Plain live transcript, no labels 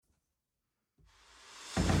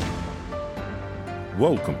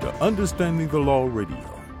Welcome to Understanding the Law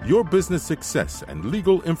Radio, your business success and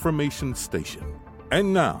legal information station.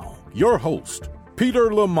 And now, your host,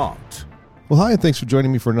 Peter Lamont. Well, hi, and thanks for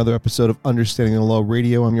joining me for another episode of Understanding the Law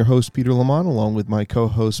Radio. I'm your host, Peter Lamont, along with my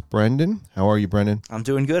co-host, Brendan. How are you, Brendan? I'm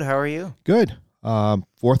doing good. How are you? Good.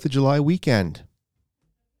 4th of July weekend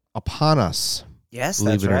upon us. Yes,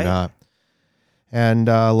 believe that's it right. or not. And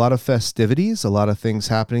a lot of festivities, a lot of things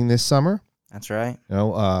happening this summer. That's right. You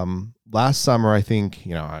know, last summer, I think,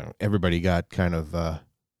 everybody got kind of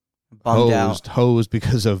Bummed out. hosed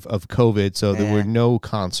because of COVID. So there Yeah. were no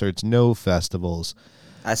concerts, no festivals.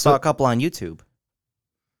 I saw a couple on YouTube.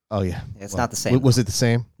 Oh, yeah. It's not the same. Was it the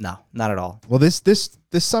same? No, not at all. Well, this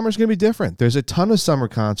summer's going to be different. There's a ton of summer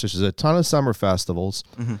concerts. There's a ton of summer festivals.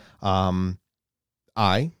 Mm-hmm.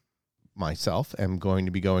 I, myself, am going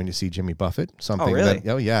to be going to see Jimmy Buffett. Something Oh,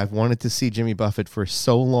 really? I've wanted to see Jimmy Buffett for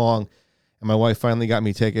so long, and my wife finally got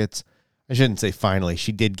me tickets. I shouldn't say finally.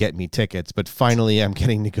 She did get me tickets, but finally I'm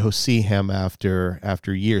getting to go see him after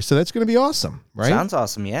years. So that's going to be awesome, right? Sounds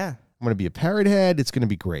awesome, yeah. I'm going to be a parrot head. It's going to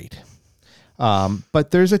be great.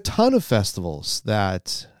 But there's a ton of festivals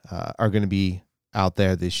that are going to be out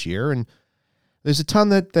there this year, and there's a ton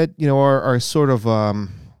that are sort of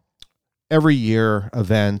every year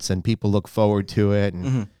events, and people look forward to it.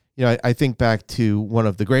 And Mm-hmm. I think back to one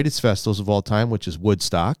of the greatest festivals of all time, which is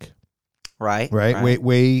Woodstock. Right.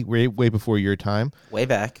 Way before your time. Way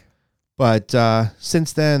back. But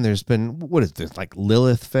since then, there's been like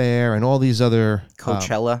Lilith Fair and all these other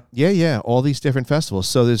Coachella. all these different festivals.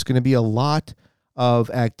 So there's going to be a lot of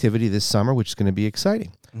activity this summer, which is going to be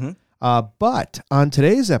exciting. Mm-hmm. But on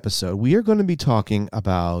today's episode, we are going to be talking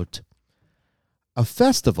about a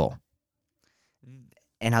festival.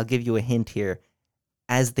 And I'll give you a hint here.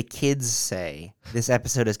 As the kids say, this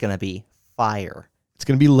episode is going to be fire. It's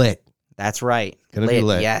going to be lit. That's right. Gonna be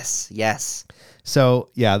lit. Yes. So,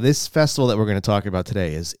 this festival that we're going to talk about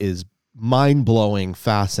today is mind-blowing,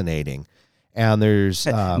 fascinating. And there's...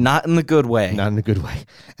 not in the good way. Not in a good way.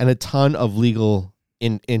 And a ton of legal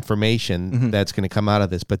information that's going to come out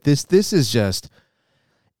of this. But this is just...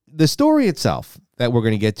 The story itself that we're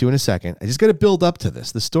going to get to in a second, I just got to build up to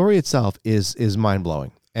this. The story itself is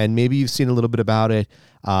mind-blowing. And maybe you've seen a little bit about it,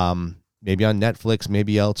 maybe on Netflix,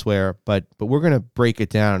 maybe elsewhere. But we're going to break it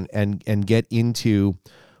down and get into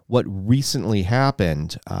what recently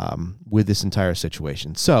happened with this entire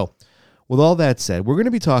situation. So, with all that said, we're going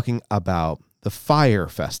to be talking about the Fyre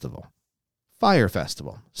Festival. Fyre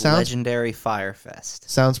Festival. Legendary Fyre Fest.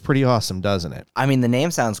 Sounds pretty awesome, doesn't it? I mean, the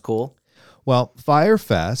name sounds cool. Well, Fyre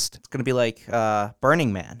Fest. It's going to be like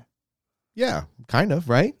Burning Man. Yeah, kind of,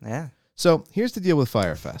 right? Yeah. So here's the deal with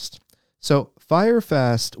Fyre Fest. So Fyre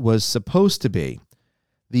Fest was supposed to be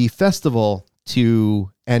the festival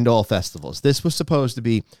to end all festivals. This was supposed to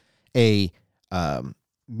be a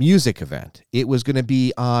music event. It was going to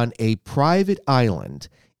be on a private island.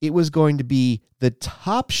 It was going to be the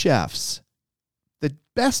top chefs, the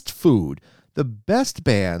best food, the best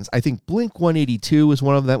bands. I think Blink-182 was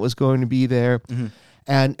one of them that was going to be there. Mm-hmm.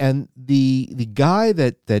 And the guy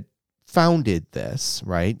that founded this,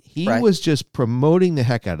 right? He was just promoting the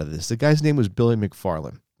heck out of this. The guy's name was Billy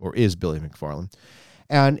McFarland, or is Billy McFarland.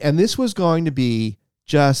 And this was going to be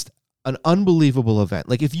just an unbelievable event.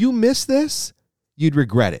 Like, if you miss this, you'd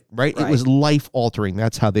regret it, right? It was life-altering.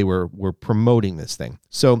 That's how they were promoting this thing.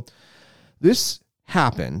 So this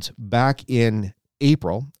happened back in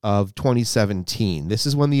April of 2017. This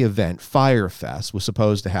is when the event, Fyre Fest, was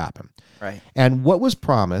supposed to happen. Right. And what was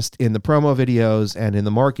promised in the promo videos and in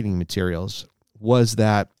the marketing materials was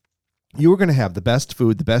that you were going to have the best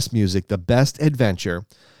food, the best music, the best adventure.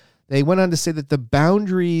 They went on to say that the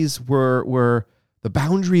boundaries were the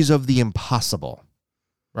boundaries of the impossible,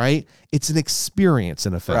 right? It's an experience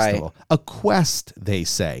in a festival, a quest, they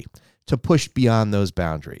say, to push beyond those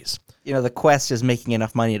boundaries. You know, the quest is making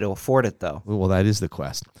enough money to afford it, though. Well, that is the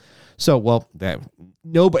quest. So,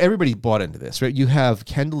 but everybody bought into this, right? You have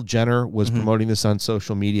Kendall Jenner was promoting this on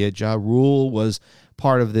social media. Ja Rule was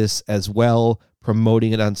part of this as well,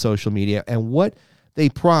 promoting it on social media. And what they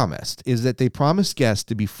promised is that they promised guests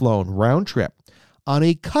to be flown round trip on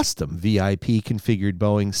a custom VIP configured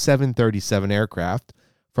Boeing 737 aircraft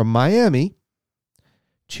from Miami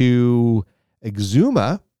to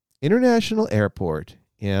Exuma International Airport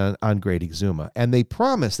on Great Exuma. And they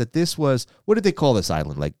promised that this was, what did they call this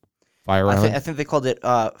island? Like Fire Island? I think they called it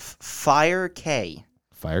Fyre Cay.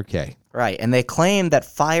 Fyre Cay. Right. And they claimed that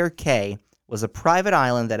Fyre Cay was a private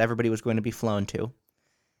island that everybody was going to be flown to.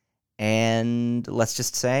 And let's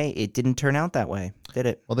just say it didn't turn out that way, did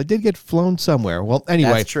it? Well, they did get flown somewhere. Well,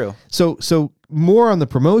 anyway. That's true. So more on the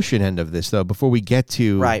promotion end of this, though, before we get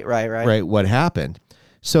to right what happened.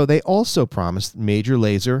 So they also promised Major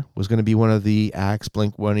Lazer was going to be one of the acts,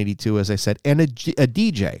 Blink-182, as I said, and a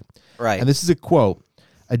DJ. Right. And this is a quote.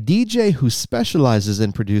 A DJ who specializes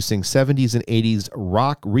in producing 70s and 80s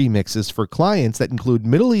rock remixes for clients that include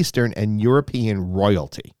Middle Eastern and European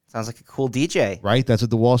royalty. Sounds like a cool DJ. Right? That's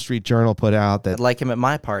what the Wall Street Journal put out. That I'd like him at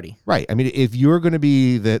my party. Right. I mean, if you're going to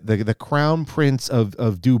be the crown prince of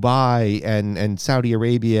Dubai and Saudi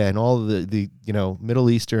Arabia and all of the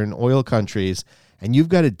Middle Eastern oil countries, and you've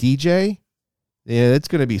got a DJ, yeah, it's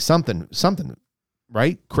going to be something,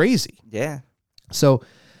 right? Crazy. Yeah. So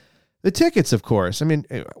the tickets, of course, I mean,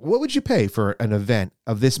 what would you pay for an event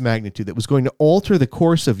of this magnitude that was going to alter the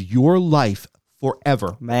course of your life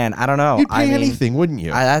forever? Man, I don't know. You'd pay anything, wouldn't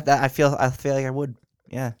you? I feel like I would.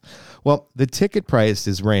 Yeah. Well, the ticket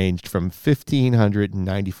prices ranged from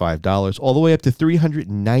 $1,595 all the way up to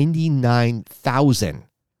 $399,000.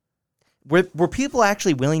 Were people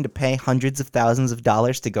actually willing to pay hundreds of thousands of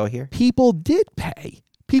dollars to go here? People did pay.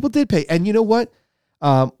 And you know what?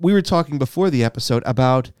 We were talking before the episode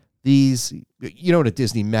about these, you know what a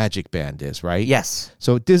Disney Magic Band is, right? Yes.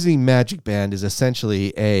 So Disney Magic Band is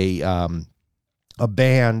essentially a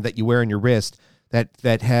band that you wear on your wrist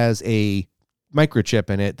that has a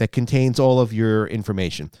microchip in it that contains all of your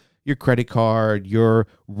information. Your credit card, your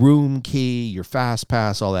room key, your fast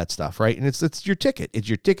pass, all that stuff, right? And it's your ticket. It's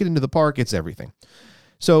your ticket into the park. It's everything.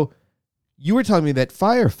 So you were telling me that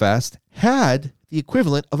Firefest had the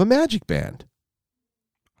equivalent of a Magic Band.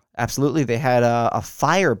 Absolutely. They had a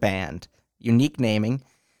fire band, unique naming.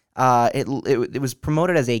 It was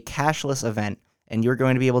promoted as a cashless event, and you're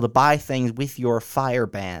going to be able to buy things with your fire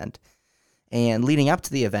band. And leading up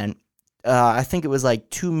to the event, I think it was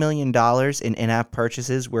like $2 million in-app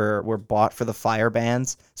purchases were bought for the fire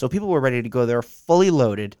bands. So people were ready to go there fully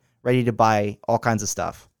loaded, ready to buy all kinds of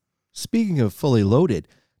stuff. Speaking of fully loaded,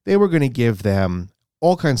 they were going to give them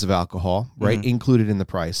all kinds of alcohol, right, included in the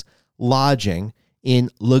price, lodging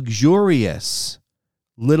in luxurious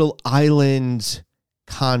little island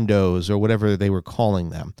condos or whatever they were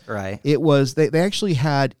calling them. Right. It was, they actually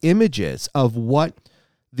had images of what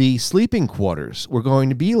the sleeping quarters were going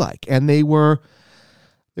to be like. And they were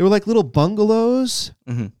like little bungalows,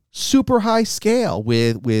 super high scale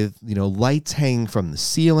with lights hanging from the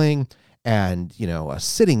ceiling and, a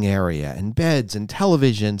sitting area and beds and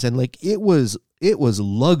televisions. And like, it was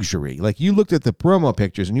luxury. Like you looked at the promo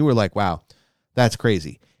pictures and you were like, wow, that's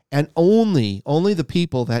crazy. And only the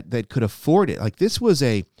people that could afford it. Like this was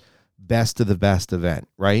a best of the best event,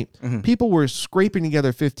 right? People were scraping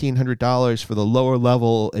together $1,500 for the lower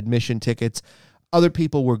level admission tickets. Other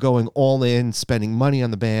people were going all in, spending money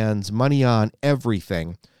on the bands, money on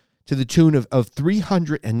everything to the tune of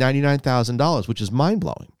 $399,000, which is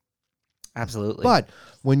mind-blowing. Absolutely. But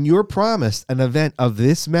when you're promised an event of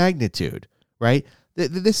this magnitude, right,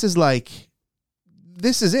 this is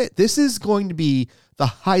it. This is going to be the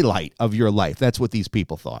highlight of your life. That's what these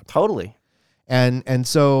people thought. Totally. And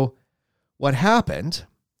so what happened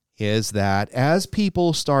is that as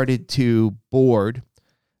people started to board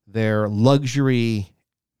their luxury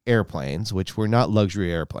airplanes, which were not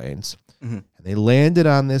luxury airplanes, and they landed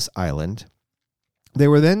on this island, they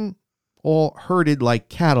were then all herded like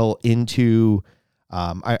cattle into,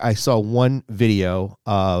 I saw one video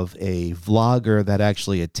of a vlogger that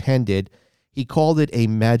actually attended. He called it a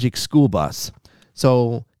magic school bus.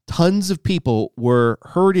 So tons of people were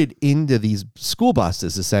herded into these school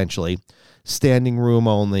buses, essentially, standing room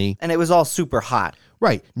only. And it was all super hot.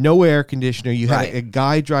 Right. No air conditioner. You had a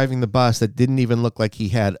guy driving the bus that didn't even look like he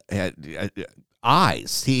had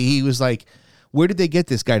eyes. He was like, where did they get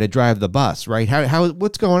this guy to drive the bus, right?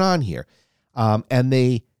 What's going on here? And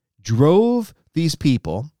they drove these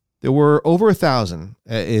people. There were over 1,000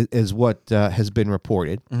 is what has been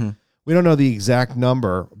reported. We don't know the exact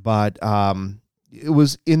number, but it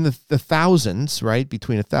was in the thousands, right?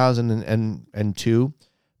 Between 1,000 and 2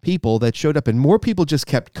 people that showed up, and more people just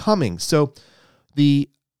kept coming. So the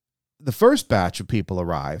first batch of people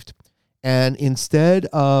arrived, and instead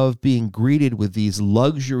of being greeted with these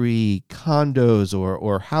luxury condos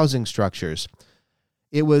or housing structures,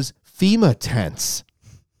 it was FEMA tents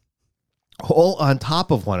all on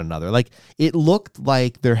top of one another. Like it looked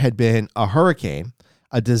like there had been a hurricane,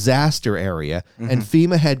 a disaster area, and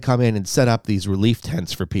FEMA had come in and set up these relief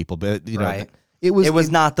tents for people. But it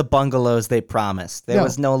was not the bungalows they promised. There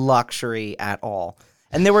was no luxury at all.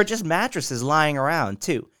 And there were just mattresses lying around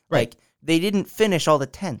too. Right. Like they didn't finish all the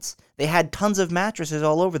tents. They had tons of mattresses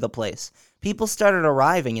all over the place. People started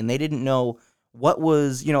arriving and they didn't know what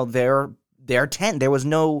was, their tent. There was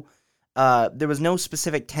no There was no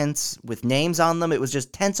specific tents with names on them. It was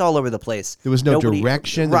just tents all over the place. There was no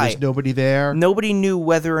direction. There was nobody there. Nobody knew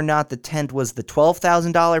whether or not the tent was the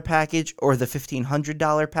 $12,000 package or the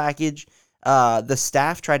 $1,500 package. The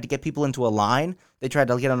staff tried to get people into a line. They tried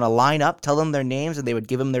to get on a line up, tell them their names, and they would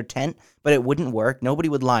give them their tent, but it wouldn't work. Nobody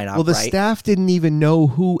would line up. Well, the staff didn't even know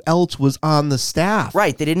who else was on the staff.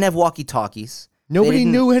 Right. They didn't have walkie-talkies. Nobody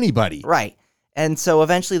knew anybody. Right. And so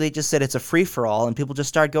eventually they just said it's a free-for-all, and people just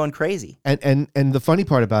started going crazy. And the funny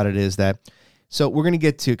part about it is that, so we're going to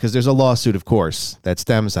get to, because there's a lawsuit, of course, that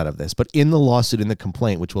stems out of this, but in the lawsuit, in the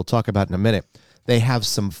complaint, which we'll talk about in a minute, they have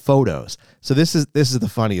some photos. So this is the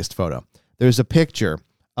funniest photo. There's a picture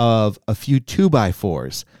of a few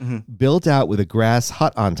 2x4s built out with a grass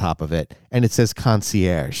hut on top of it, and it says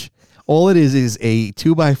concierge. All it is a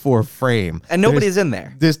 2x4 frame. And nobody's in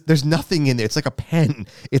there. There's nothing in there. It's like a pen.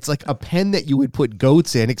 It's like a pen that you would put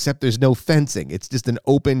goats in, except there's no fencing. It's just an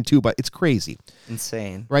open 2x. It's crazy.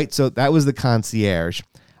 Insane. Right? So that was the concierge.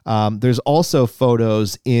 There's also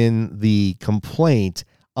photos in the complaint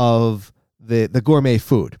of the gourmet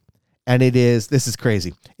food. And this is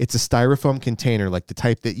crazy. It's a styrofoam container like the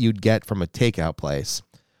type that you'd get from a takeout place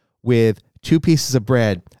with 2 pieces of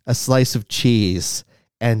bread, a slice of cheese,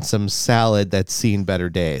 and some salad that's seen better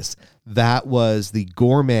days. That was the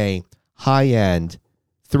gourmet, high-end,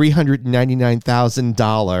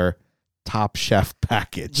 $399,000 Top Chef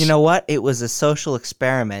package. You know what? It was a social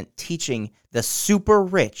experiment teaching the super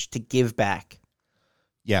rich to give back.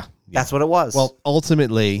 Yeah. That's what it was. Well,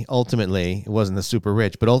 ultimately, it wasn't the super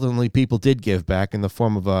rich, but ultimately people did give back in the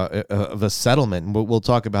form of a settlement, and we'll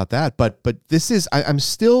talk about that. But this is, I'm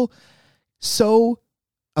still so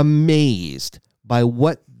amazed by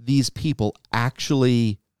what these people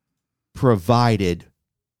actually provided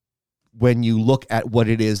when you look at what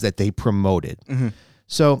it is that they promoted. Mm-hmm.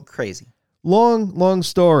 So crazy. Long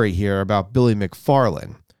story here about Billy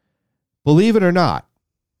McFarland. Believe it or not,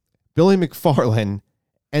 Billy McFarland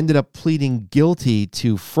ended up pleading guilty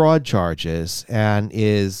to fraud charges and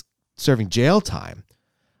is serving jail time.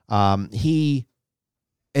 He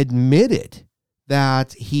admitted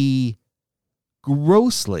that he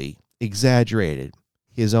grossly exaggerated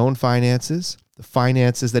his own finances, the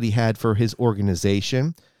finances that he had for his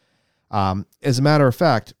organization. As a matter of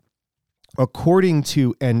fact, according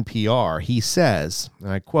to NPR, he says, and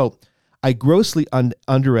I quote, "I grossly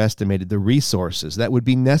underestimated the resources that would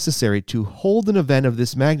be necessary to hold an event of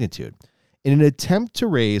this magnitude. In an attempt to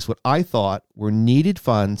raise what I thought were needed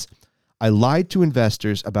funds, I lied to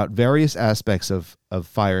investors about various aspects of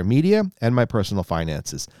Fire Media and my personal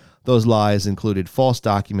finances. Those lies included false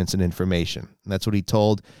documents and information." And that's what he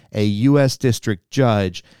told a U.S. district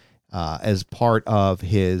judge as part of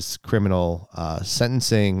his criminal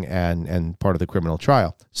sentencing and part of the criminal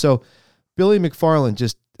trial. So Billy McFarland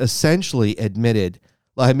just essentially admitted,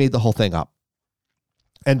 well, I made the whole thing up.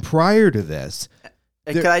 And prior to this...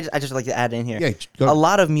 Could I just like to add in here? Yeah, a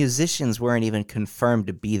lot of musicians weren't even confirmed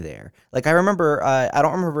to be there. Like, I remember, I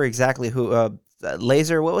don't remember exactly who,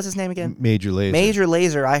 Laser, what was his name again? Major Lazer. Major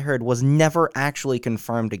Lazer, I heard, was never actually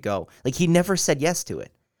confirmed to go. Like, he never said yes to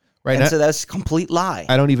it. Right. And so that's a complete lie.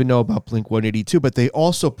 I don't even know about Blink-182, but they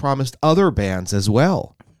also promised other bands as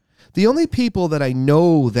well. The only people that I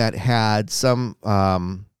know that had some,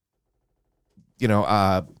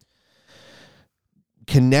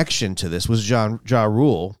 connection to this was Ja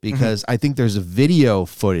Rule, because I think there's a video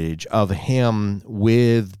footage of him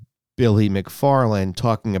with Billy McFarland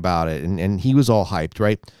talking about it, and he was all hyped,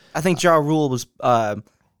 right? I think Ja Rule was,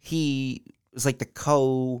 he was like the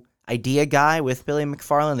co-idea guy with Billy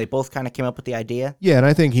McFarland. They both kind of came up with the idea. Yeah, and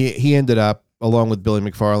I think he ended up, along with Billy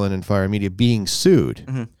McFarland and Fire Media, being sued.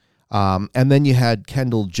 Mm-hmm. And then you had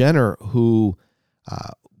Kendall Jenner, who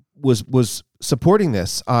was supporting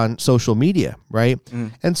this on social media, right?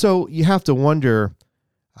 Mm. And so you have to wonder,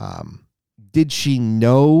 did she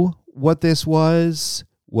know what this was?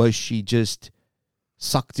 Was she just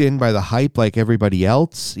sucked in by the hype like everybody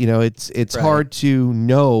else? You know, it's Right. hard to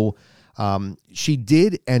know. She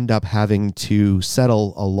did end up having to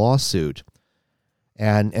settle a lawsuit,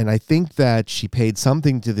 and I think that she paid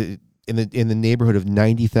something to in the neighborhood of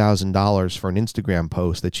 $90,000 for an Instagram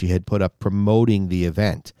post that she had put up promoting the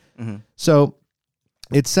event. Mm-hmm. So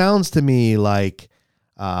it sounds to me like,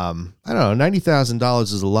 I don't know, $90,000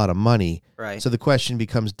 is a lot of money. Right. So the question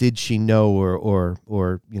becomes, did she know or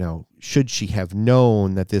should she have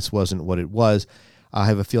known that this wasn't what it was? I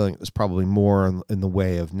have a feeling it was probably more in the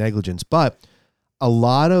way of negligence. But a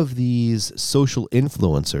lot of these social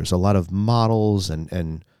influencers, a lot of models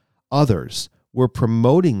and others were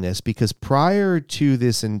promoting this because prior to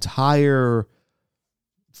this entire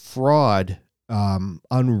fraud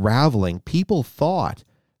unraveling, people thought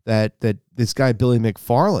that this guy, Billy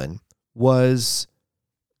McFarland, was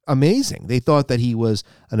amazing. They thought that he was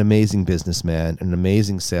an amazing businessman, an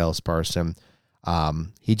amazing salesperson.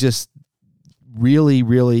 He just really,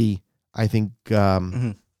 really, I think,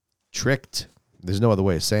 tricked, there's no other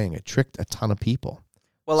way of saying it, tricked a ton of people.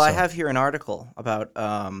 Well, I have here an article about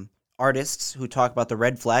artists who talk about the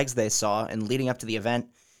red flags they saw and leading up to the event.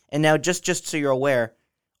 And now, just so you're aware,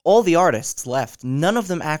 all the artists left. None of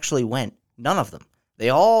them actually went. None of them. They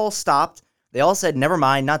all stopped. They all said, never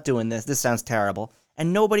mind, not doing this. This sounds terrible.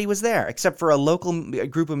 And nobody was there except for a local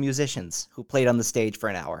group of musicians who played on the stage for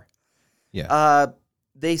an hour. Yeah.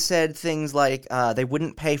 They said things like they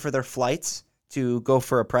wouldn't pay for their flights to go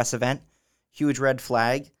for a press event. Huge red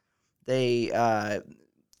flag. These are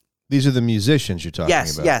the musicians you're talking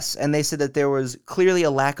about. Yes. And they said that there was clearly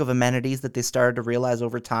a lack of amenities that they started to realize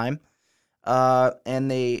over time. And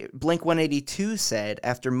Blink-182 said,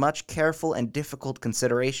 after much careful and difficult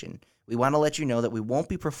consideration, we want to let you know that we won't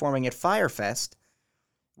be performing at Fyre Fest.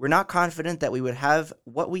 We're not confident that we would have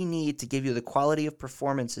what we need to give you the quality of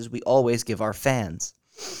performances we always give our fans.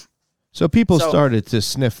 So people started to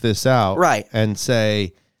sniff this out, right, and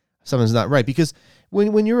say something's not right. Because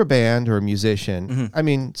when you're a band or a musician, I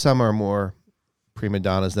mean, some are more prima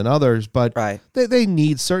donnas than others, but they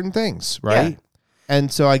need certain things, right? Yeah.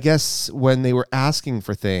 And so I guess when they were asking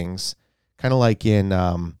for things, kind of like in,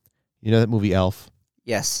 you know that movie Elf?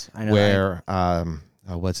 Yes, I know. Where,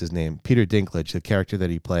 what's his name? Peter Dinklage, the character that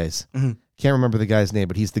he plays. Mm-hmm. Can't remember the guy's name,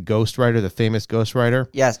 but he's the ghostwriter, the famous ghostwriter.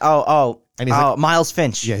 Yes. And he's like, Miles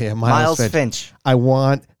Finch. Yeah, Miles Finch. I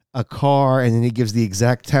want a car, and then he gives the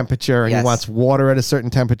exact temperature, and he wants water at a certain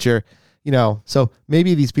temperature. You know, so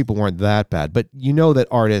maybe these people weren't that bad, but you know that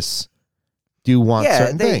artists do want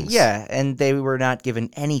certain things. Yeah, and they were not given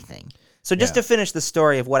anything. So just to finish the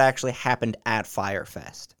story of what actually happened at Fyre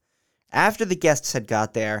Fest. After the guests had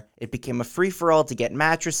got there, it became a free-for-all to get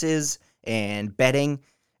mattresses and bedding.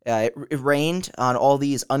 It rained on all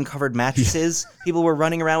these uncovered mattresses. People were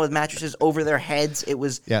running around with mattresses over their heads. It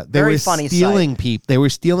was very funny. They were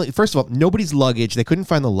stealing. First of all, nobody's luggage. They couldn't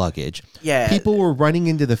find the luggage. Yeah. People were running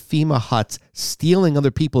into the FEMA huts, stealing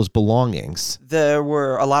other people's belongings. There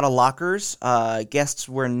were a lot of lockers. Guests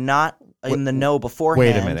were not in the know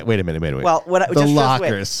beforehand. Wait a minute. Well, the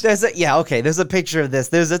lockers. There's a picture of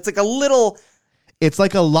this. It's like a little. It's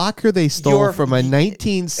like a locker they stole from a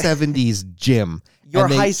 1970s gym. Your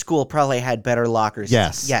high school probably had better lockers.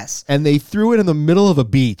 Yes. And they threw it in the middle of a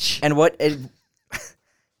beach. And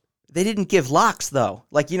they didn't give locks, though.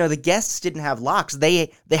 Like, you know, the guests didn't have locks.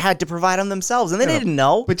 They had to provide them themselves, and they didn't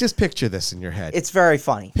know. But just picture this in your head. It's very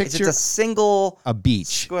funny. Picture it's a beach.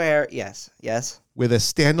 Square, yes. With a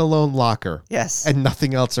standalone locker. Yes. And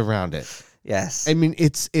nothing else around it. Yes. I mean,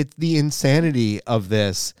 it's the insanity of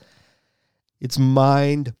this. It's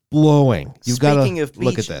mind-blowing. You've got to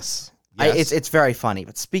look at this. Yes. It's very funny.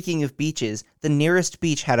 But speaking of beaches, the nearest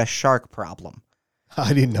beach had a shark problem.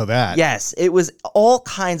 I didn't know that. Yes, it was all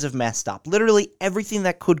kinds of messed up. Literally everything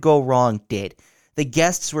that could go wrong did. The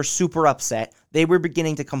guests were super upset. They were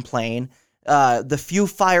beginning to complain. The few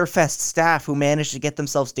Fyre Fest staff who managed to get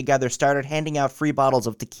themselves together started handing out free bottles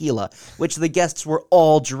of tequila, which the guests were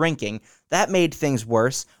all drinking. That made things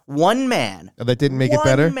worse. One man. That didn't make it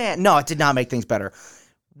better? No, it did not make things better.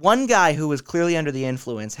 One guy who was clearly under the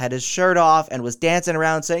influence had his shirt off and was dancing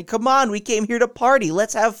around saying, "Come on, we came here to party.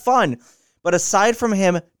 Let's have fun." But aside from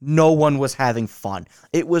him, no one was having fun.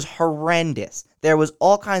 It was horrendous. There was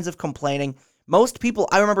all kinds of complaining. Most people,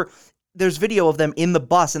 I remember there's video of them in the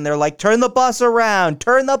bus, and they're like, turn the bus around.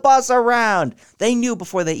 They knew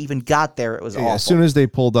before they even got there it was awful. As soon as they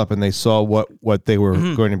pulled up and they saw what they were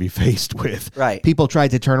going to be faced with, people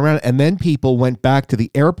tried to turn around, and then people went back to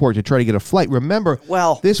the airport to try to get a flight. Remember,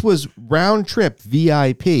 this was round trip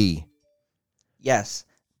VIP. Yes.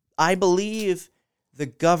 I believe the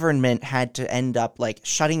government had to end up like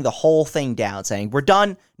shutting the whole thing down, saying, we're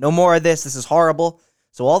done, no more of this is horrible.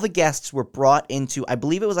 So all the guests were brought into, I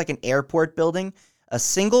believe it was like an airport building, a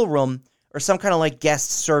single room, or some kind of like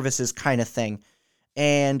guest services kind of thing.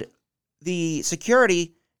 And the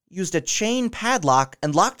security used a chain padlock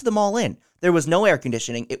and locked them all in. There was no air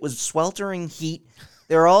conditioning. It was sweltering heat.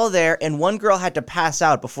 They were all there, and one girl had to pass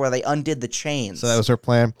out before they undid the chains. So that was her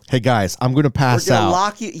plan. Hey, guys, I'm going to pass out. We're going to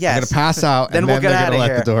lock you. Yes. I'm going to pass out, and then they're going to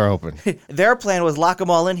let the door open. Their plan was lock them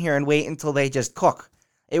all in here and wait until they just cook.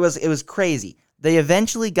 It was crazy. They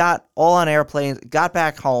eventually got all on airplanes, got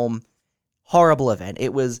back home. Horrible event.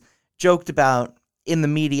 It was joked about in the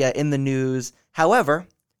media, in the news. However,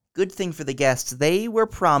 good thing for the guests, they were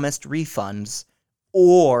promised refunds,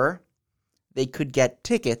 or they could get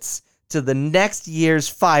tickets to the next year's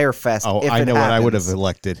Fire Fest. Oh, if I it know what I would happens. have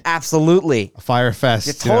elected. Absolutely. Fire Fest.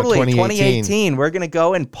 Yeah, totally. 2018. 2018. We're going to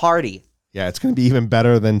go and party. Yeah, it's going to be even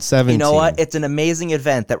better than 17. You know what? It's an amazing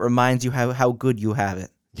event that reminds you how good you have it.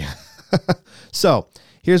 Yeah. So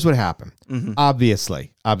here's what happened.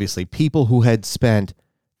 Obviously, people who had spent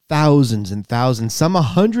thousands and thousands, some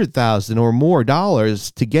 $100,000 or more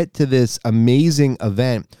dollars to get to this amazing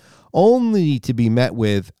event, only to be met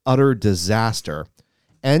with utter disaster,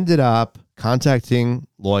 ended up contacting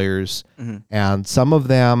lawyers, and some of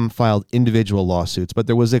them filed individual lawsuits. But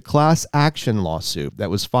there was a class action lawsuit that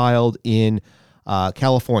was filed in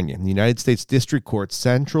California, in the United States District Court,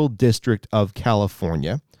 Central District of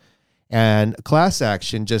California. And class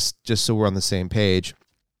action, just so we're on the same page,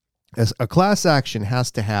 as a class action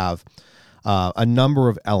has to have a number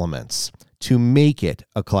of elements to make it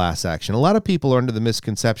a class action. A lot of people are under the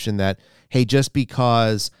misconception that, hey, just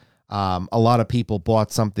because a lot of people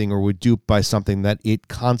bought something or were duped by something, that it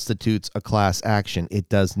constitutes a class action. It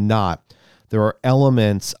does not. There are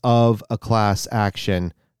elements of a class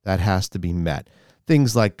action that has to be met.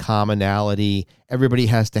 Things like commonality. Everybody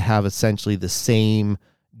has to have essentially the same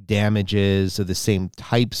damages or the same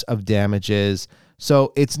types of damages.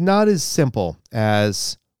 So it's not as simple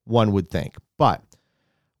as one would think. But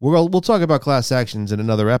we'll talk about class actions in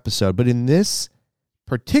another episode. But in this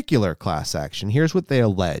particular class action, here's what they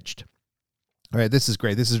alleged. All right, this is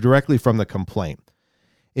great. This is directly from the complaint.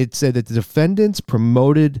 It said that the defendants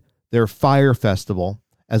promoted their Fire Festival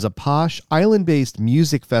as a posh, island-based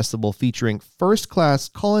music festival featuring first-class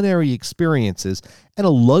culinary experiences and a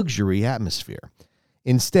luxury atmosphere.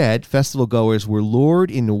 Instead, festival goers were lured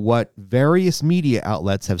into what various media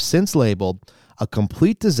outlets have since labeled a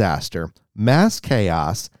complete disaster, mass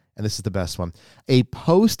chaos, and this is the best one, a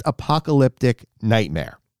post-apocalyptic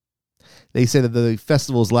nightmare. They say that the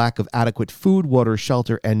festival's lack of adequate food, water,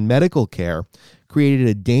 shelter, and medical care created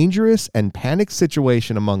a dangerous and panicked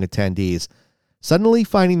situation among attendees, suddenly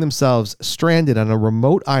finding themselves stranded on a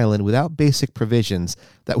remote island without basic provisions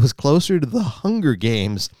that was closer to the Hunger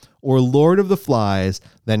Games or Lord of the Flies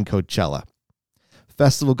than Coachella.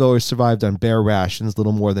 Festival goers survived on bare rations,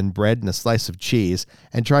 little more than bread and a slice of cheese,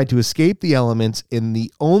 and tried to escape the elements in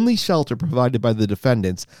the only shelter provided by the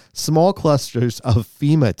defendants, small clusters of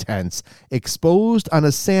FEMA tents exposed on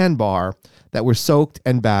a sandbar that were soaked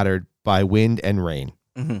and battered by wind and rain.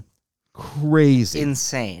 Crazy.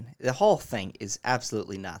 Insane. The whole thing is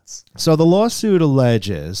absolutely nuts. So the lawsuit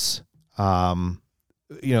alleges,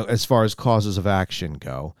 as far as causes of action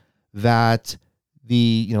go, that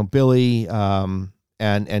Billy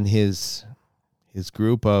and his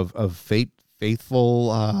group of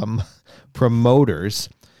faithful promoters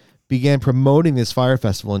began promoting this Fire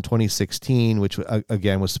Festival in 2016, which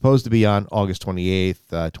again was supposed to be on August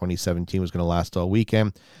 28th. 2017 was going to last all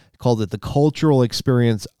weekend. Called it the cultural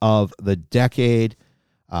experience of the decade.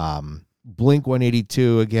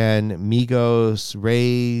 Blink-182 again, Migos,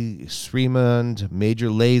 Ray Shremond, Major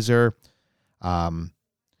Lazer.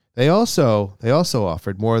 They also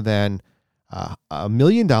offered more than $1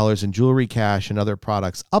 million in jewelry, cash, and other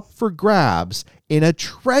products up for grabs in a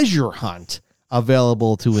treasure hunt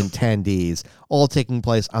available to attendees, all taking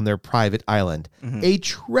place on their private island. A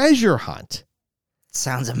treasure hunt.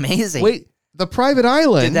 Sounds amazing. Wait, the private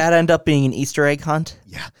island... Did that end up being an Easter egg hunt?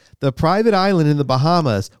 Yeah. The private island in the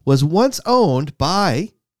Bahamas was once owned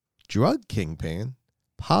by drug kingpin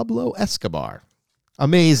Pablo Escobar.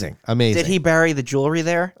 Amazing. Did he bury the jewelry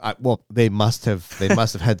there? Well, they must have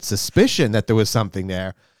had suspicion that there was something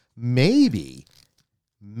there. Maybe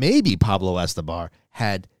Pablo Escobar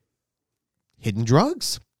had hidden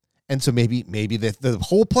drugs. And so maybe the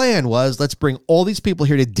whole plan was, let's bring all these people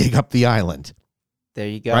here to dig up the island. There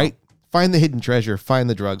you go. Right? Find the hidden treasure, find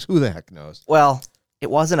the drugs. Who the heck knows? Well, it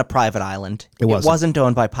wasn't a private island. It wasn't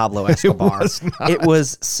owned by Pablo Escobar. It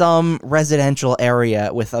was some residential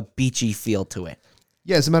area with a beachy feel to it.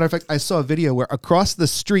 Yeah, as a matter of fact, I saw a video where across the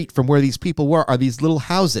street from where these people were are these little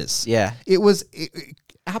houses. Yeah. It was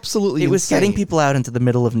absolutely It was insane. getting people out into the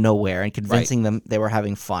middle of nowhere and convincing them they were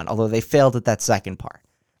having fun, although they failed at that second part.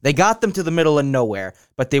 They got them to the middle of nowhere,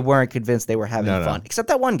 but they weren't convinced they were having fun, except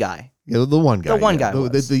that one guy. Yeah, the one guy. The one guy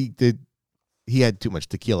was. He had too much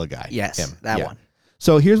tequila guy. Yes, that one.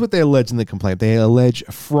 So here's what they allege in the complaint. They allege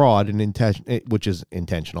fraud and which is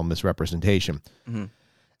intentional misrepresentation.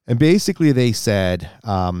 And basically they said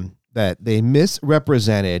that they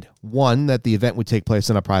misrepresented, one, that the event would take place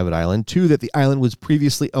on a private island, two, that the island was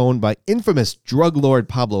previously owned by infamous drug lord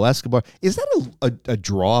Pablo Escobar. Is that a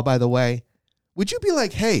draw, by the way? Would you be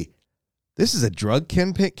like, hey, this is a drug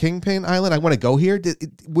kingpin island. I want to go here.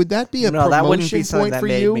 Would that be a No, that wouldn't be promotion something point that for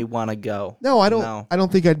made you? me want to go. No, I don't. No. I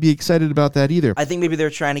don't think I'd be excited about that either. I think maybe they're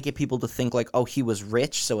trying to get people to think like, oh, he was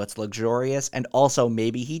rich, so it's luxurious, and also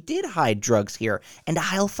maybe he did hide drugs here, and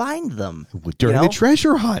I'll find them During the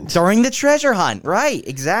treasure hunt. During the treasure hunt, right?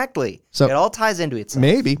 Exactly. So it all ties into itself.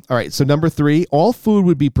 Maybe. All right. So number 3, all food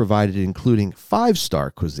would be provided, including 5-star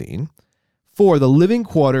cuisine. 4, the living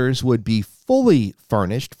quarters would be fully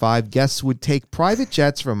furnished. 5, guests would take private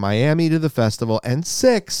jets from Miami to the festival. And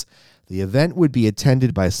 6, the event would be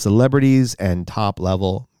attended by celebrities and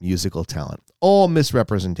top-level musical talent. All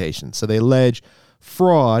misrepresentations. So they allege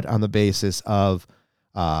fraud on the basis of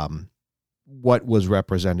what was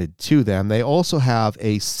represented to them. They also have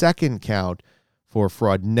a second count for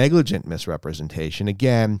fraud, negligent misrepresentation.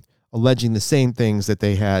 Again, alleging the same things that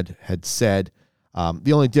they had said.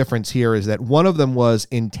 The only difference here is that one of them was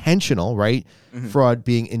intentional, right? Mm-hmm. Fraud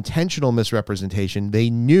being intentional misrepresentation. They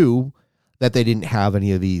knew that they didn't have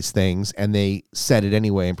any of these things, and they said it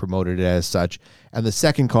anyway and promoted it as such. And the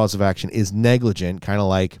second cause of action is negligent, kind of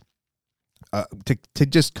like to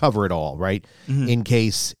just cover it all, right? Mm-hmm. In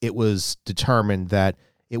case it was determined that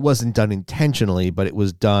it wasn't done intentionally, but it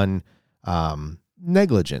was done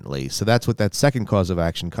negligently. So that's what that second cause of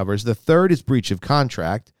action covers. The third is breach of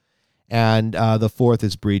contract. And the fourth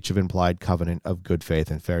is breach of implied covenant of good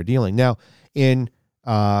faith and fair dealing. Now, in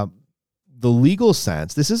the legal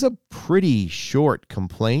sense, this is a pretty short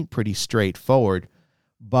complaint, pretty straightforward,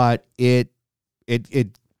 but it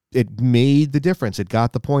made the difference. It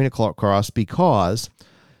got the point across because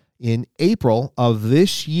in April of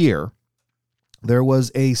this year, there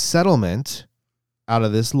was a settlement out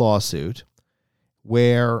of this lawsuit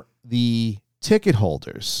where the ticket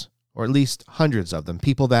holders, or at least hundreds of them,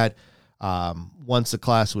 people that once the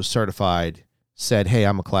class was certified, said, hey,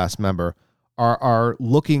 I'm a class member, are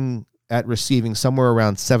looking at receiving somewhere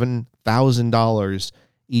around $7,000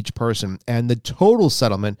 each person. And the total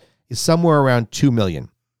settlement is somewhere around $2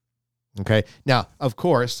 million. Okay. Now, of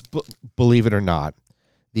course, believe it or not,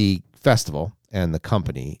 the festival and the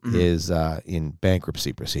company is in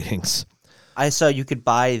bankruptcy proceedings. I saw you could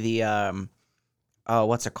buy the,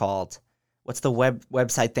 what's it called? What's the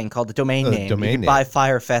website thing called? The domain name. You can buy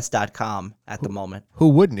firefest.com at the moment. Who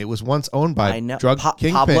wouldn't? It was once owned by drug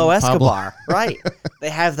kingpin Pablo Escobar. Right. They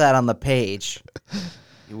have that on the page.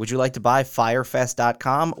 Would you like to buy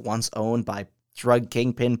firefest.com, once owned by drug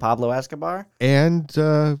kingpin Pablo Escobar? And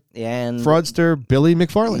fraudster Billy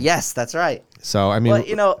McFarland. Yes, that's right. So, I mean...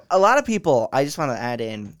 Well, a lot of people, I just want to add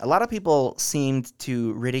in, a lot of people seemed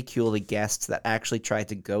to ridicule the guests that actually tried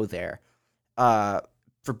to go there.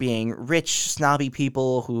 For being rich, snobby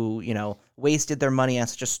people who, wasted their money on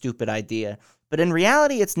such a stupid idea. But in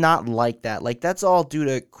reality, it's not like that. Like, that's all due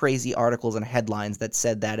to crazy articles and headlines that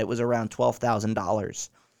said that it was around $12,000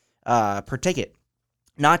 per ticket.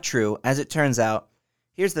 Not true. As it turns out,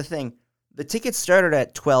 here's the thing. The tickets started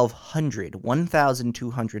at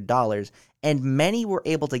 $1,200, and many were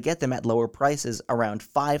able to get them at lower prices, around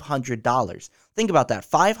 $500. Think about that,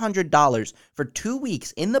 $500 for 2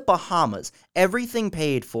 weeks in the Bahamas, everything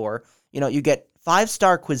paid for. You get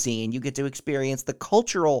 5-star cuisine, you get to experience the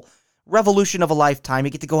cultural revolution of a lifetime,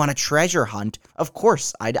 you get to go on a treasure hunt. Of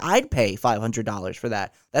course, I'd pay $500 for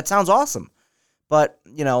that. That sounds awesome. But,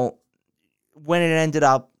 when it ended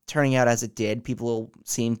up turning out as it did, people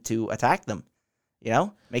seemed to attack them,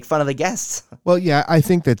 make fun of the guests. Well, yeah, I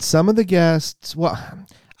think that some of the guests,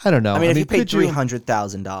 I don't know. I mean, if you paid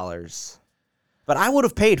 $300,000, but I would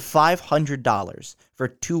have paid $500 for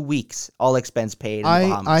 2 weeks, all expense paid in the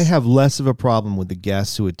Bahamas. I have less of a problem with the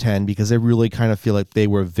guests who attend because I really kind of feel like they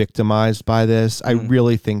were victimized by this. I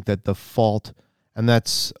really think that the fault, and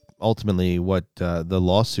that's ultimately what the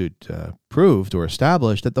lawsuit proved or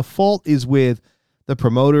established, that the fault is with the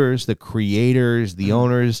promoters, the creators, the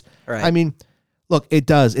owners. Right. I mean, look, it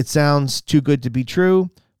sounds too good to be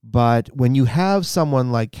true, but when you have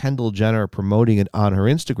someone like Kendall Jenner promoting it on her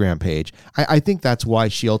Instagram page, I think that's why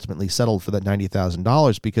she ultimately settled for that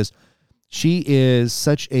 $90,000, because she is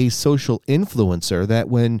such a social influencer that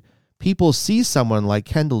when people see someone like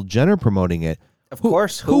Kendall Jenner promoting it, of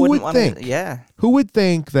course, who would think? Yeah. Who would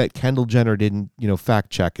think that Kendall Jenner didn't,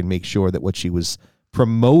 fact check and make sure that what she was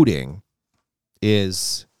promoting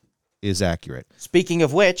is accurate? Speaking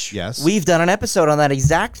of which, yes, we've done an episode on that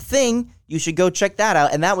exact thing. You should go check that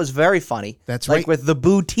out, and that was very funny. That's right, with the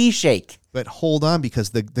Boo Tea Shake. But hold on, because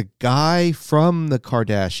the guy from the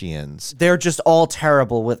Kardashians, they're just all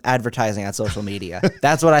terrible with advertising on social media.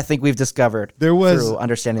 That's what I think we've discovered through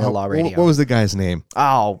Understanding the Law Radio. What was the guy's name?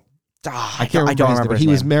 I can't remember his name. He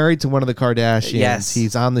was married to one of the Kardashians. Yes.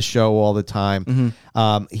 He's on the show all the time.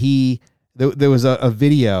 Mm-hmm. there was a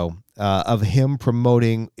video of him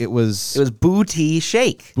promoting. It was Boo Tea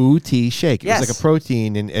Shake. Boo Tea Shake. It Yes. was like a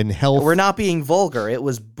protein and health. We're not being vulgar. It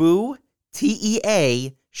was Boo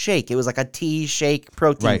TEA Shake. It was like a tea shake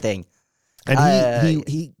protein Right. thing. And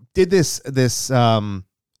he did this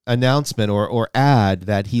announcement or ad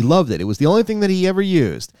that he loved it. It was the only thing that he ever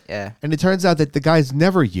used. Yeah. And it turns out that the guys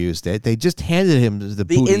never used it. They just handed him the The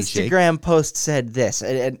booty shake. Instagram post said this,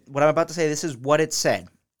 and what I'm about to say, this is what it said.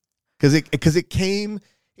 Because it came.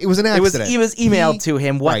 It was an accident. It was emailed to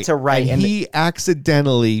him what to write, and he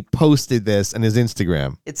accidentally posted this on his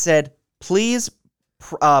Instagram. it said, please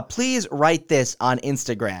write this on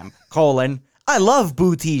Instagram, : I love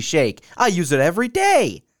Boo Tea Shake. I use it every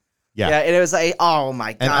day. Yeah. And it was like, oh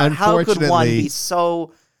my God, how could one unfortunately- be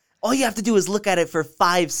so... All you have to do is look at it for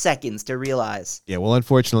 5 seconds to realize. Yeah, well,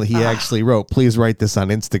 unfortunately, he actually wrote, "Please write this on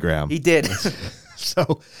Instagram." He did.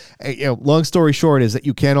 So, long story short is that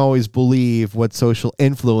you can't always believe what social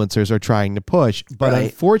influencers are trying to push. But Right.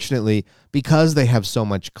 unfortunately, because they have so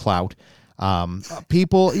much clout,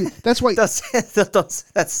 people, that's why That's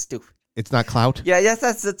stupid. it's not clout. Yeah,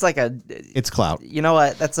 yes, it's like a... It's clout. You know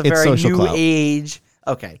what? That's a It's very social new clout. age...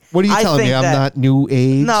 Okay. What are you I telling me? think I'm that- not new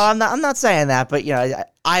age? No, I'm not saying that, but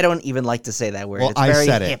I don't even like to say that word. Well, It's I very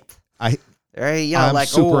said hip. it. I Very, I'm like,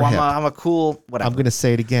 super hip. I'm a cool whatever. I'm going to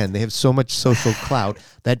say it again. They have so much social clout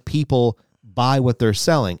that people buy what they're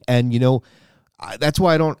selling. And that's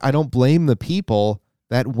why I don't blame the people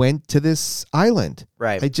that went to this island.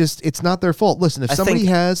 Right. It's not their fault. Listen, if I somebody think-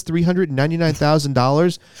 has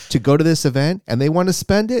 $399,000 to go to this event and they want to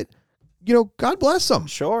spend it, God bless them.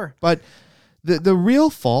 Sure. But the real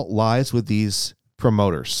fault lies with these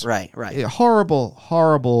promoters. Right. A horrible,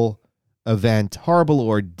 horrible event, horrible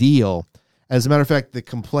ordeal. As a matter of fact, the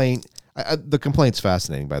complaint's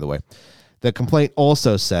fascinating, by the way. The complaint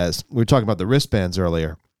also says, we were talking about the wristbands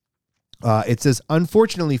earlier. It says,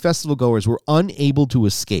 unfortunately, festival goers were unable to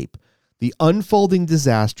escape the unfolding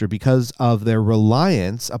disaster because of their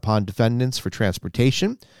reliance upon defendants for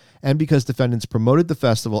transportation and because defendants promoted the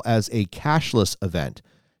festival as a cashless event.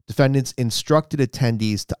 Defendants instructed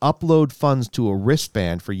attendees to upload funds to a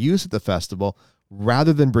wristband for use at the festival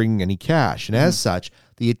rather than bringing any cash. And as such,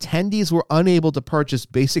 the attendees were unable to purchase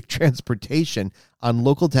basic transportation on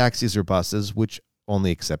local taxis or buses, which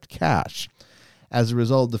only accept cash. As a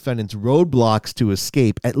result of defendants' roadblocks to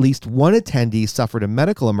escape, at least one attendee suffered a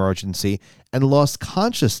medical emergency and lost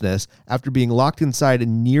consciousness after being locked inside a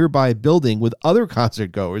nearby building with other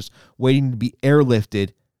concert goers waiting to be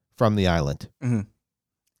airlifted from the island.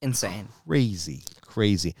 Insane.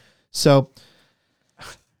 Crazy. So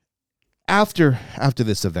after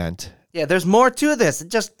this event, Yeah, there's more to this. It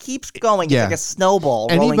just keeps going. Yeah. It's like a snowball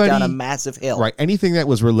rolling down a Anybody- massive hill. right, anything that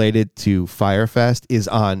was related to Firefest is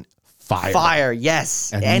on fire. Fire,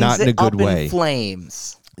 yes. And Ends not in it a good up way. in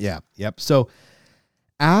flames. Yeah, yep. So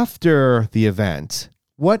after the event,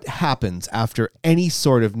 what happens after any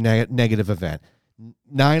sort of negative event?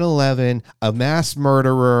 9/11, a mass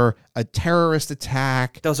murderer, a terrorist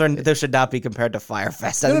attack. Those should not be compared to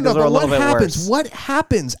Firefest. I No, think no, those are a but little what bit happens? worse. What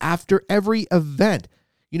happens after every event?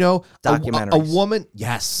 A Documentaries. woman.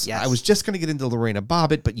 Yes. Yes. I was just going to get into Lorena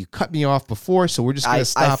Bobbitt, but you cut me off before, so we're just going to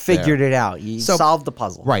stop I figured there. it out. You So- solved the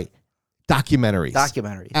puzzle. Right. Documentaries.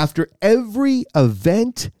 Documentaries. After every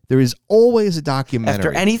event, there is always a documentary.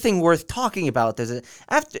 After anything worth talking about,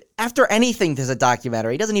 after anything, there's a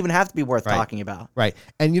documentary. It doesn't even have to be worth Right. talking about. Right.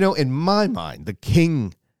 And, in my mind, the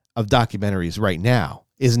king of documentaries right now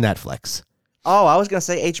is Netflix. Oh, I was going to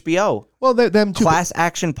say HBO. Well, them too. Class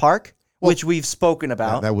Action Park, which we've spoken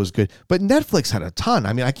about. That was good. But Netflix had a ton.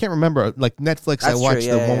 I mean, I can't remember. Like Netflix, I That's watched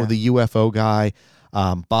true. the Yeah, one yeah. with the UFO guy,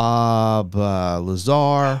 Bob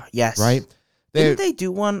Lazar. Yes. Right? Didn't they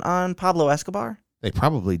do one on Pablo Escobar? They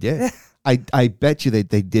probably did. I bet you they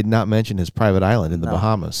did not mention his private island in the No.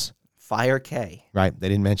 Bahamas. Fire K. Right. They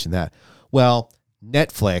didn't mention that. Well,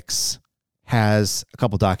 Netflix has a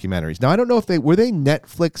couple documentaries. Now, I don't know if were they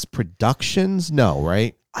Netflix productions? No,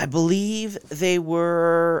 right? I believe they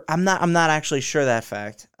were. I'm not actually sure that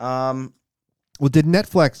fact. Well, did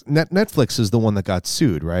Netflix is the one that got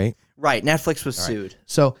sued, right? Right. Netflix was sued.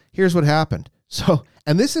 So here's what happened. So,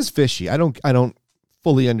 and this is fishy. I don't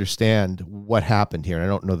fully understand what happened here. And I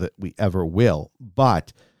don't know that we ever will,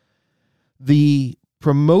 but the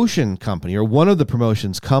promotion company or one of the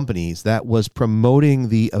promotions companies that was promoting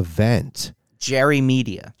the event, Jerry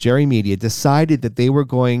Media. Jerry Media, decided that they were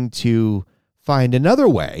going to find another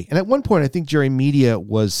way. And at one point, I think Jerry Media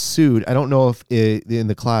was sued. I don't know if in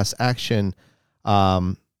the class action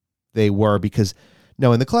they were, because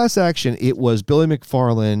no, in the class action, it was Billy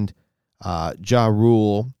McFarland, Ja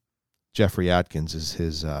Rule, Jeffrey Atkins is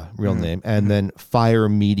his real name, and then Fire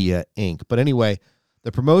Media Inc. But anyway,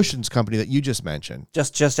 the promotions company that you just mentioned.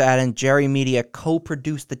 Just to add in, Jerry Media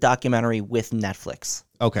co-produced the documentary with Netflix.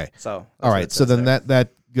 Okay. So all right. So then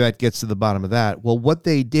that gets to the bottom of that. Well, what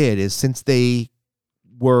they did is, since they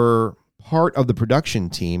were part of the production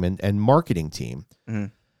team and marketing team,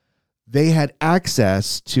 they had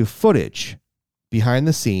access to footage behind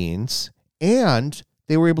the scenes, and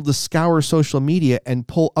they were able to scour social media and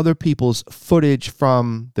pull other people's footage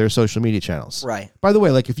from their social media channels. Right. By the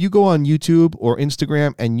way, like if you go on YouTube or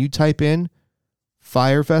Instagram and you type in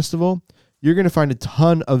Fire Festival, you're going to find a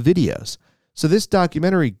ton of videos. So this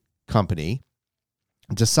documentary company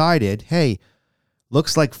decided, hey,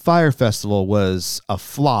 looks like Fire Festival was a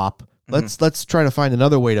flop. Let's try to find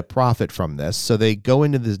another way to profit from this. So they go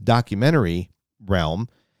into this documentary realm,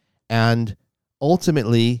 and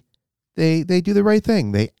ultimately they do the right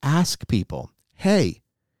thing. They ask people, hey,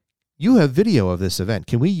 you have video of this event.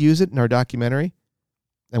 Can we use it in our documentary?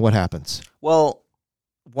 And what happens? Well,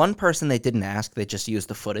 one person they didn't ask, they just used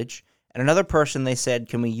the footage. And another person they said,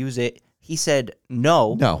 can we use it? He said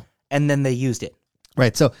no. No. And then they used it.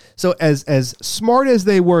 Right. So as smart as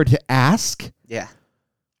they were to ask, Yeah.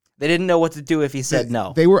 They didn't know what to do if he said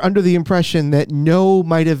no. They were under the impression that no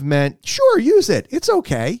might have meant, sure, use it. It's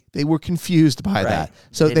okay. They were confused by that.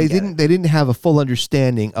 So they didn't have a full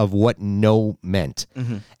understanding of what no meant.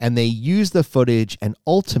 And they used the footage, and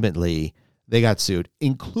ultimately they got sued,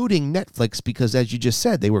 including Netflix, because as you just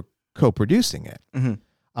said, they were co-producing it.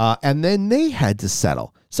 And then they had to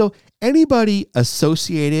settle. So anybody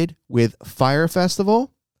associated with Fire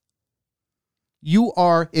Festival, you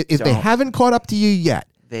are, if they haven't caught up to you yet,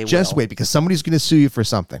 They just will. wait, because somebody's going to sue you for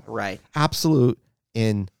something. Right. Absolute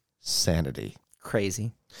insanity.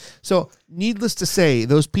 Crazy. So, needless to say,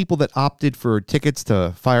 those people that opted for tickets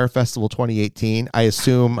to Fire Festival 2018, I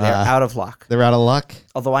assume They're out of luck. they're out of luck.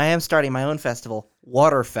 Although I am starting my own festival,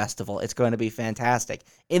 Water Festival. It's going to be fantastic.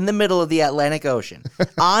 In the middle of the Atlantic Ocean,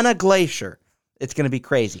 on a glacier. It's going to be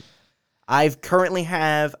crazy. I've currently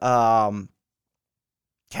have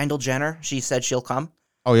Kendall Jenner. She said she'll come.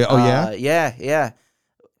 Oh yeah. Yeah.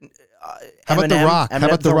 How about The Rock? How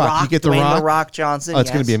about The Rock? You get The Dwayne Rock? The Rock Johnson. Oh, it's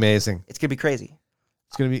going yes. to be amazing. It's going to be crazy.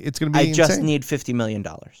 It's going to be. I insane. just need $50 million.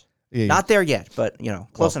 Yeah, Not there yet, but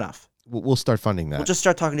close enough. We'll start funding that. We'll just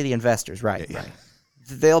start talking to the investors. Right.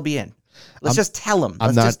 They'll be in. Let's just tell them.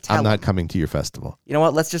 I'm not coming to your festival. You know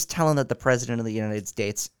what? Let's just tell them that the president of the United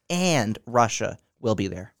States and Russia will be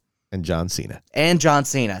there. And John Cena. And John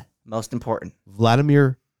Cena. Most important.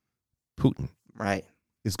 Vladimir Putin Right.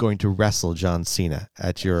 is going to wrestle John Cena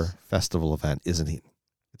at your festival event, isn't he?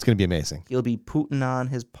 It's going to be amazing. He'll be putting on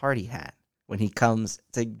his party hat when he comes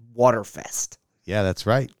to Waterfest. Yeah, that's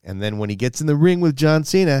right. And then when he gets in the ring with John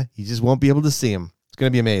Cena, you just won't be able to see him. It's going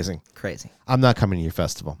to be amazing. Crazy. I'm not coming to your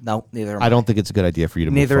festival. No, neither am I don't think it's a good idea for you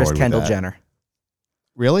to Neither move is forward Kendall with that. Jenner.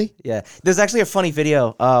 Really? Yeah. There's actually a funny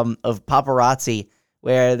video of paparazzi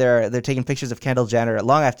where they're taking pictures of Kendall Jenner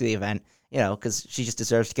long after the event, because she just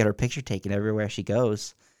deserves to get her picture taken everywhere she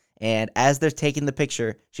goes. And as they're taking the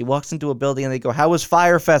picture, she walks into a building and they go, "How was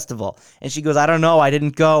Fire Festival?" And she goes, "I don't know. I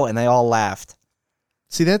didn't go." And they all laughed.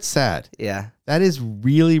 See, that's sad. Yeah. That is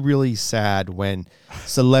really, really sad when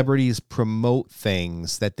celebrities promote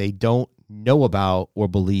things that they don't know about or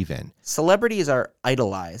believe in. Celebrities are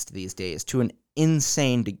idolized these days to an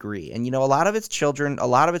insane degree. And, a lot of it's children, a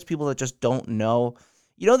lot of it's people that just don't know.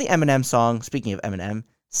 You know the Eminem song, speaking of Eminem,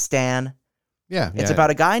 Stan? Yeah. It's about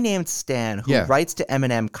a guy named Stan who Yeah. writes to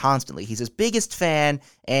Eminem constantly. He's his biggest fan,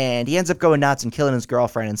 and he ends up going nuts and killing his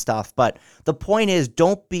girlfriend and stuff. But the point is,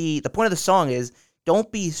 the point of the song is,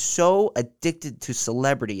 don't be so addicted to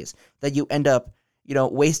celebrities that you end up,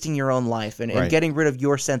 wasting your own life and Right. getting rid of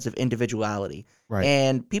your sense of individuality. Right.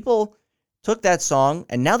 And people took that song,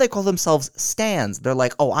 and now they call themselves stans. They're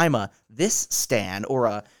like, oh, I'm a this stan or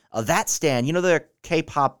a that stan. The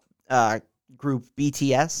K-pop group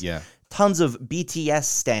BTS? Yeah. Tons of BTS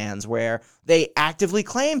stans where they actively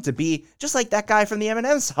claim to be just like that guy from the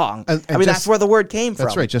Eminem song. And that's where the word came from.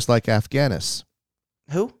 That's right, just like Afghanis.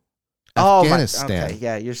 Who? Afghanistan. Okay,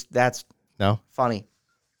 yeah, that's No? funny.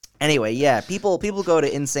 Anyway, yeah, people go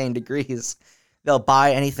to insane degrees. They'll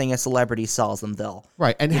buy anything a celebrity sells them.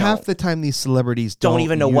 Right, and half the time these celebrities don't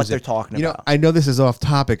even know what use they're it. talking about. I know this is off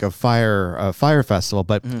topic of Fire Festival,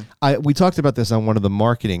 but we talked about this on one of the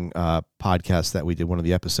marketing podcasts that we did, one of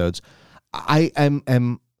the episodes. I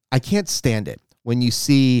can't stand it when you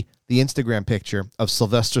see the Instagram picture of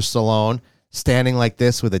Sylvester Stallone standing like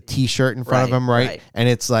this with a T-shirt in front of him, right? And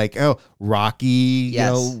it's like, oh, Rocky,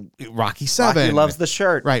 Rocky 7. Rocky loves the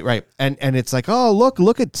shirt. Right. And it's like, oh,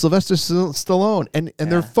 look at Sylvester Stallone. And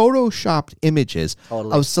they're photoshopped images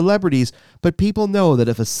of celebrities, but people know that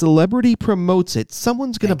if a celebrity promotes it,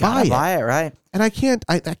 someone's going to buy it, right? And I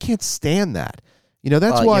can't stand that.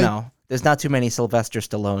 That's why there's not too many Sylvester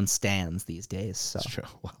Stallone stans these days. So that's true.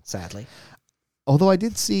 Well, sadly. Although I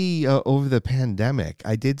did see over the pandemic,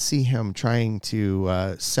 I did see him trying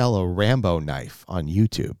to sell a Rambo knife on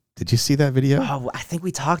YouTube. Did you see that video? Oh, I think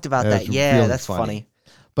we talked about that. Yeah, really that's funny.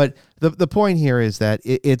 But the point here is that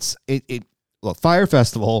well, Fire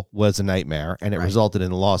Festival was a nightmare, and it resulted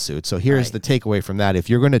in a lawsuit. So here's the takeaway from that. If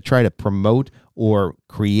you're going to try to promote or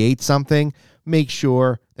create something, make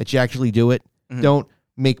sure that you actually do it. Mm-hmm. Don't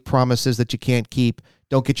make promises that you can't keep.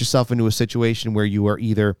 Don't get yourself into a situation where you are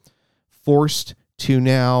either forced to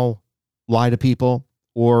now lie to people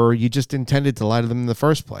or you just intended to lie to them in the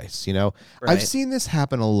first place. I've seen this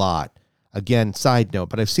happen a lot. Again, side note,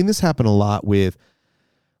 but I've seen this happen a lot with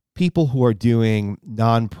people who are doing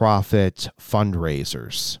nonprofit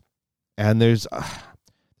fundraisers. And there's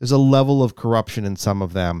a level of corruption in some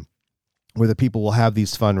of them where the people will have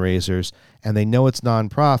these fundraisers and they know it's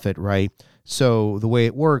nonprofit, right? So the way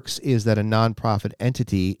it works is that a nonprofit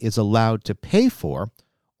entity is allowed to pay for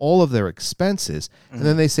all of their expenses, and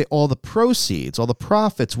then they say all the proceeds, all the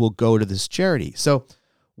profits will go to this charity. So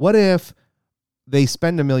what if they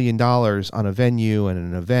spend $1 million on a venue and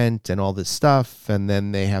an event and all this stuff, and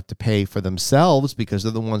then they have to pay for themselves because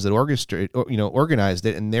they're the ones that organized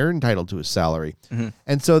it, and they're entitled to a salary. Mm-hmm.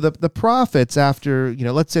 And so the profits after,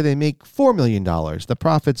 let's say they make $4 million, the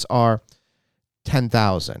profits are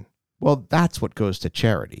 $10,000. Well, that's what goes to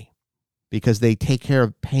charity because they take care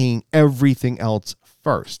of paying everything else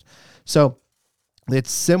first. So it's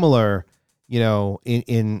similar,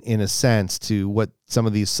 in a sense to what some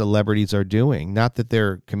of these celebrities are doing. Not that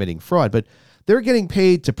they're committing fraud, but they're getting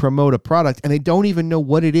paid to promote a product and they don't even know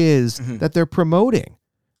what it is that they're promoting.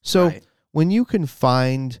 So when you can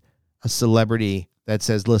find a celebrity that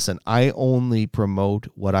says, listen, I only promote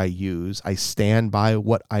what I use, I stand by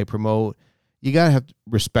what I promote, you got to have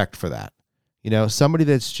respect for that. Somebody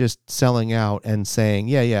that's just selling out and saying,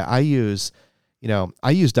 yeah, I use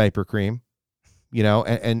diaper cream,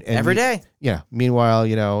 and every day. Yeah. Meanwhile,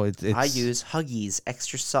 it's I use Huggies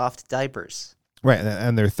extra soft diapers. Right.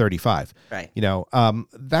 And they're 35. Right.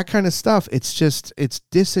 That kind of stuff. It's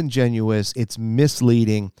disingenuous. It's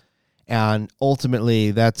misleading. And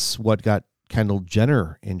ultimately that's what got Kendall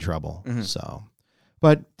Jenner in trouble. Mm-hmm. So,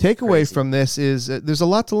 but takeaway from this is there's a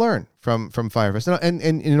lot to learn from Fyre Fest. And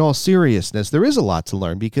in all seriousness, there is a lot to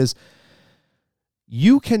learn because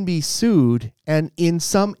you can be sued, and in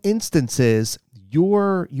some instances,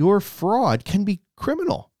 your fraud can be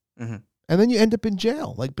criminal. Mm-hmm. And then you end up in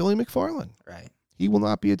jail, like Billy McFarland. Right. He will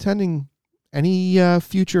not be attending any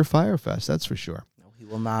future Fyre Fest, that's for sure. No, he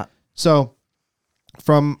will not. So,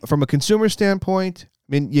 from a consumer standpoint,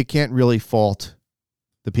 you can't really fault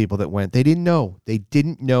the people that went. They didn't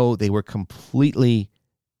know. They were completely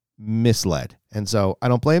misled. And so I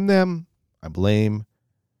don't blame them. I blame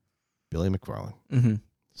Billy McFarland. Mm-hmm.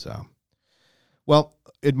 So, well,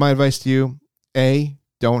 my advice to you, A,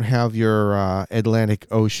 don't have your Atlantic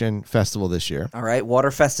Ocean Festival this year. All right.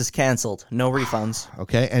 Waterfest is canceled. No refunds.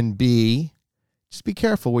 Okay. And B, just be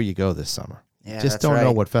careful where you go this summer. Yeah, just don't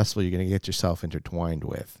know what festival you're going to get yourself intertwined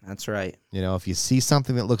with. That's right. If you see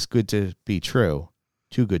something that looks good to be true,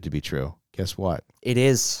 too good to be true, guess what? It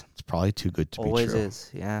is. It's probably too good to be true. Always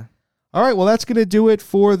is, yeah. All right, well, that's going to do it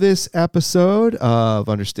for this episode of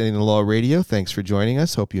Understanding the Law Radio. Thanks for joining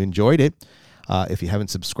us. Hope you enjoyed it. If you haven't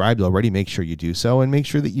subscribed already, make sure you do so, and make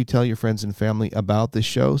sure that you tell your friends and family about the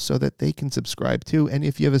show so that they can subscribe too. And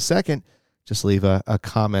if you have a second, just leave a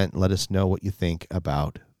comment and let us know what you think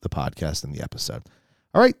about the podcast and the episode.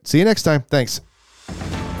 All right, see you next time. Thanks.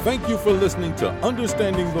 Thank you for listening to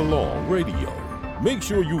Understanding the Law Radio. Make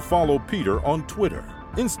sure you follow Peter on Twitter,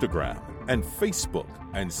 Instagram, and Facebook,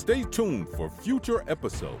 and stay tuned for future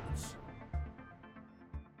episodes.